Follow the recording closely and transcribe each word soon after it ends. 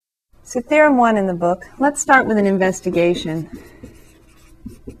So Theorem 1 in the book, let's start with an investigation.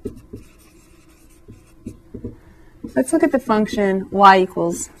 Let's look at the function y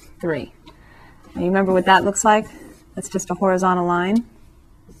equals 3. Now you remember what that looks like? That's just a horizontal line.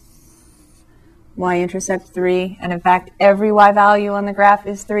 Y-intercept 3, and in fact every y value on the graph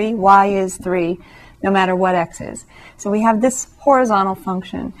is 3. Y is 3 no matter what x is. So we have this horizontal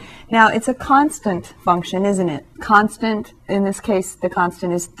function. Now it's a constant function, isn't it? Constant, in this case the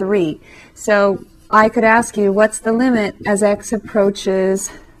constant is 3. So I could ask you, what's the limit as x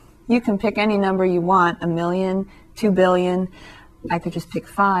approaches, you can pick any number you want, 1,000,000, 2,000,000,000, I could just pick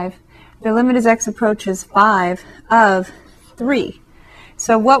 5. The limit as x approaches 5 of 3.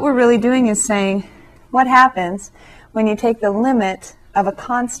 So what we're really doing is saying, what happens when you take the limit of a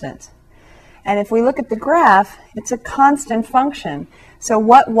constant? And if we look at the graph, it's a constant function. So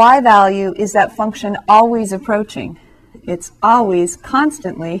what y value is that function always approaching? It's always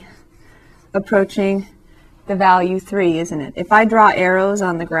constantly approaching the value 3, isn't it? If I draw arrows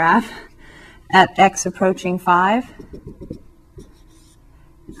on the graph at x approaching 5,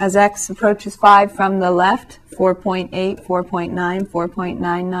 as x approaches 5 from the left, 4.8, 4.9,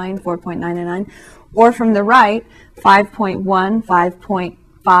 4.99, 4.99, or from the right, 5.1,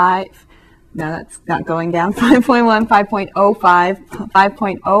 5.5, no, that's not going down, 5.1, 5.05,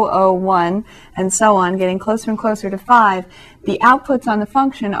 5.001, and so on, getting closer and closer to 5, the outputs on the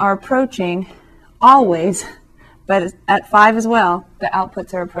function are approaching always, but at 5 as well, the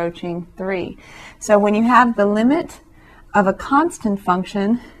outputs are approaching 3. So when you have the limit of a constant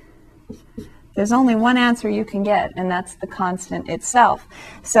function, there's only one answer you can get, and that's the constant itself.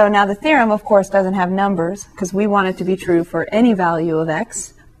 So now the theorem, of course, doesn't have numbers, because we want it to be true for any value of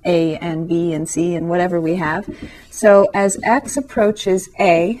x, a and b and c and whatever we have. So as x approaches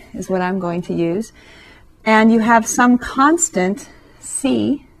a is what I'm going to use, and you have some constant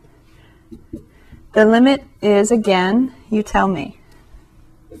c, the limit is, again, you tell me.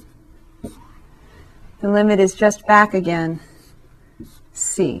 The limit is just back again,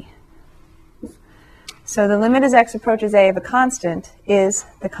 c. So the limit as x approaches a of a constant is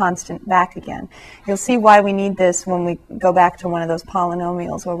the constant back again. You'll see why we need this when we go back to one of those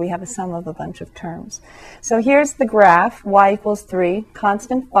polynomials where we have a sum of a bunch of terms. So here's the graph, y equals 3.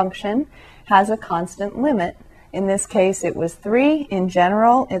 Constant function has a constant limit. In this case, it was 3. In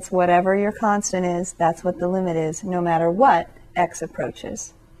general, it's whatever your constant is, that's what the limit is, no matter what x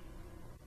approaches.